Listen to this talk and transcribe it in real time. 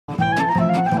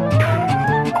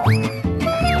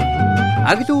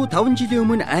Аглуу 5 жилийн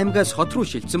өмнө аймгаас хот руу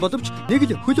шилжсэн боловч нэг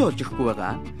л хөлөө олж өгөхгүй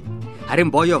байгаа. Харин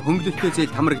Бooyo хөнгөлөлтөө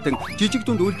зээл хамрагдан жижиг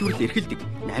дунд үйлдвэрлэл эрхэлдэг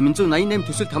 888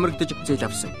 төсөлд хамрагдаж зээл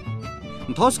авсан.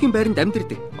 Тоосгийн байранд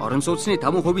амьдардаг орон сууцны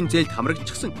 5% зээлд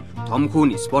хамрагдчихсан. Том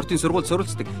хүн спортын сургууль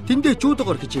суралцдаг. Тэндээ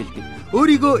жуудогоор хичээлдэг.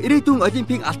 Өөрийгөө ирээдүйн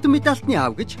олимпийн алтан медальтны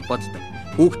аав гэж боддог.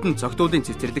 Хүүхэд нь цогтуулын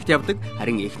цэцэрлэгт явдаг.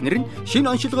 Харин эхнэр нь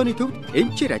шинэ оншилгооны төвд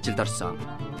эмчээр ажилд орсон.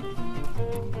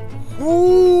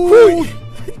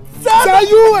 За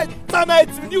юу вэ? Танайд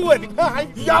юу вэ?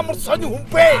 Ямар сони хүн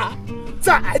бэ?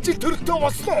 За ажил төрөлтөө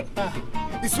болсноо.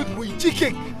 Эсвэл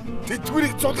мүйжихээ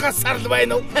тэтгэврийг зулгаас сарл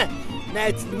байна уу?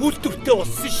 Найз нь үйлдвэртээ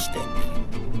болсон шүү дээ.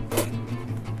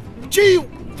 Чи юу?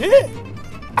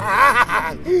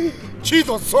 Чи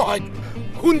досоо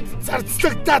хүнд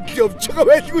зарцлагтаад л явж байгаа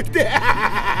байлгүй дээ.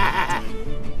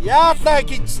 Яалаа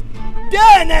гэж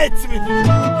дээ найз минь.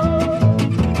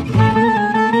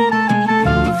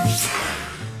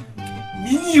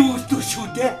 Миний үйлдвэр шүү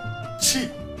дээ. Чи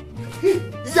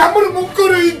ямар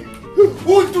мөнгөөр энэ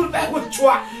үйлдвэр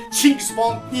байгуулчихваа? Чингис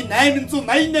Бондны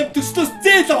 888 төслөөс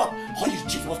зээл аваад 2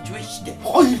 жил болж байна шүү дээ.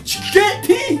 2 жилээ?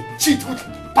 Тий. Чи тэгвэл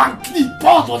банкны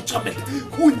боол болж байгаа юм байна.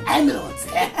 Хүн амир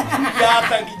үнсээ.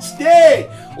 Яадан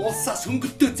гэжтэй. Улсаас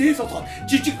хөнгөлтөө зээл олгоод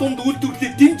жижиг дунд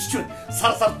үйлдвэрлэлээ дэмжиж байна.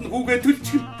 Сар сард нь хүүгээ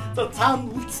төлчих. За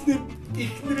цаана үлдснээр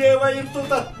ихнэрээ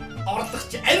баярлуулаад орлого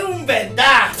чи ариун байна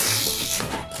да.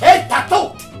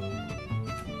 Татуу.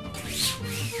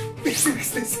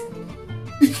 Бисэкстэс.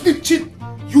 Ихнэр чи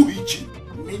юу хийж?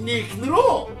 Миний ихнэр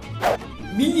үү?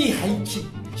 Миний хань чи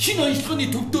шинэ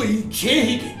онцлогооны төвдөө инчээ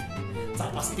хийгээд. За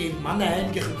бас тийм манай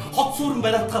аймгийн хот суурин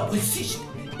бариатгаа болсон шүү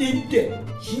дээ. Энд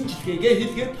шинжилгээгээ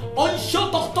хийлгээд оншоо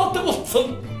тогтоодог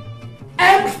болсон.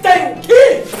 Аймагтай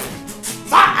юу?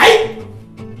 За ай!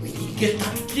 Миний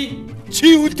татлын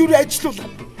чи үйлдвэр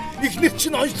ажиллуулаа. Ихнэр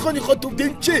чинь онцлогооныхоо төвд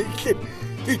эмчээ хийлээ.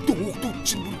 Эдгээр хүүхдүүд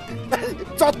чинь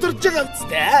зодорж байгаа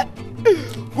үстэй.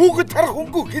 Хүүхэд харах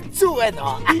хөнгө хэцүү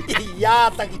байна.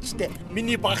 Яалаа гэжтэй.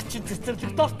 Миний баг чинь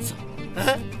цэцэрлэгт орцсон.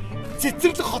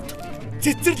 Цэцэрлэг хот.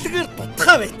 Цэцэрлэгээр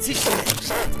дутгаа байцсан шүү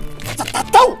дээ. За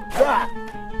татав.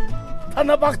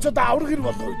 Тана багчд аврагэр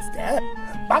болов үстэй.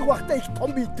 Баг багтаа их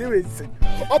том биетэй байсан.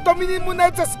 Одоо миний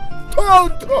мөнөөс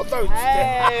төөнд болоо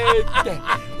үстэй.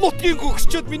 Нутгийн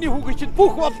хөгсчөд миний хүүгээ чинь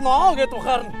бүх болно гэд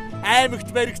ухаар нь аймагт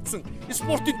баригдсан.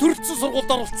 Спортын төрөлцсөн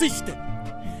сургуульд оролцсон шүү дээ.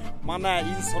 Манай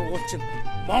энэ сургууль чинь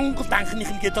Монгол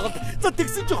анхных нь гэдэг байгаа. За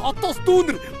тэгсэн чи хотоос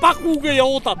дүүнэр баг хүүгээ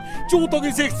явуулаад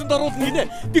жуудогийн секцэнд оруулна гинэ.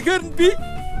 Тэгэхээр би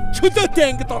чөлөөтэй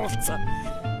ангид оролцсон.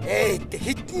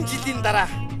 Хэдэн жилийн дараа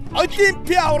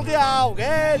Олимпи аваргын аав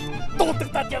гэж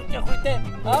дуудагдаад явж явах үү те.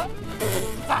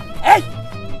 За эй!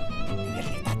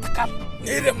 Тэгэл татгал.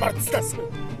 Нэрэ мартстаас.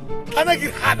 Танаг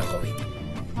ир хаана хөө.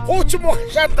 Хууч муу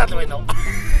хашаандал байна уу?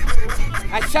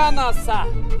 Хашаанаасаа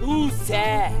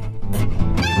үүсэ.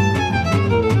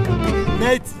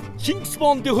 Найз Чингис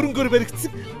Бондын хөрөнгөөр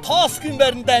баригдсан Тоосгийн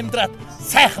байранд амьдраад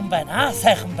сайхан байна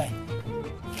сайхан байна.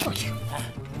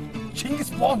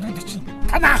 Чингис Бонд гэдэг чинь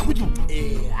танаа ах билүү?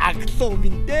 Аглуу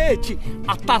минь дээ чи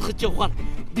Атаархаж явахаар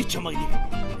би чамайг нэг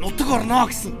нутаг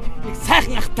орноо гэсэн нэг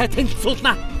сайхан ахтай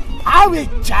танилцуулнаа. Аав ээж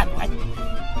чам байна.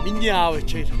 Миний аав ээж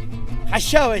хоёр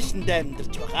хашаа байшинд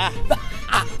амьдарч байгаа.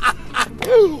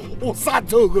 Усаа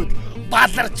зөөгөөд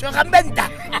баларч байгаа юм байна да.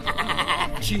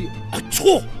 Чи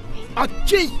ачуу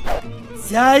ачи.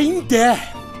 За энэ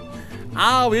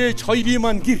аав ээж хоёрын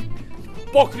маань гэр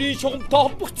бохрын шугамтай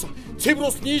холбогдсон. Цэвэр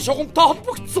усны шугамтай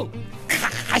холбогдсон.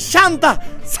 Хашаанда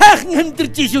сайхан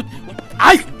амьдарч ийшүүд.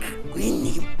 Ай!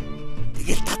 Энэ юм.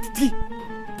 Тэгэл татдгийг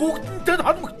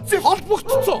бүгдэнтэй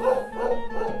холбогдсон.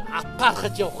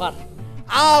 Атаархаж явахаар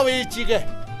аав ээжигээ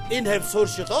энэ хав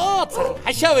сууршилоо цахан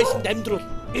хашаа байшинд амьдруул.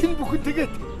 Энэ бүхэн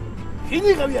тэгээд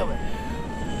хэнийг авъя вэ?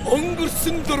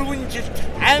 Өнгөрсөн 4 жилд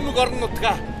аймаг орон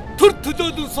нутгаа төр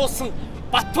төлөөлөн суусан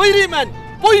Батбаярын маань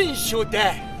буян шүү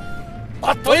дээ.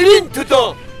 Батбаярын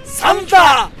төлөө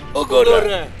саналаа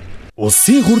өгөөрэй.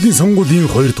 Улсын хурлын сонгуулийн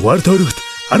 2 дугаар тойрогт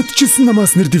ардчилсан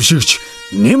намаас нэр дэвшигч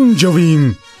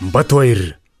Нэмжавын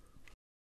Батбаяр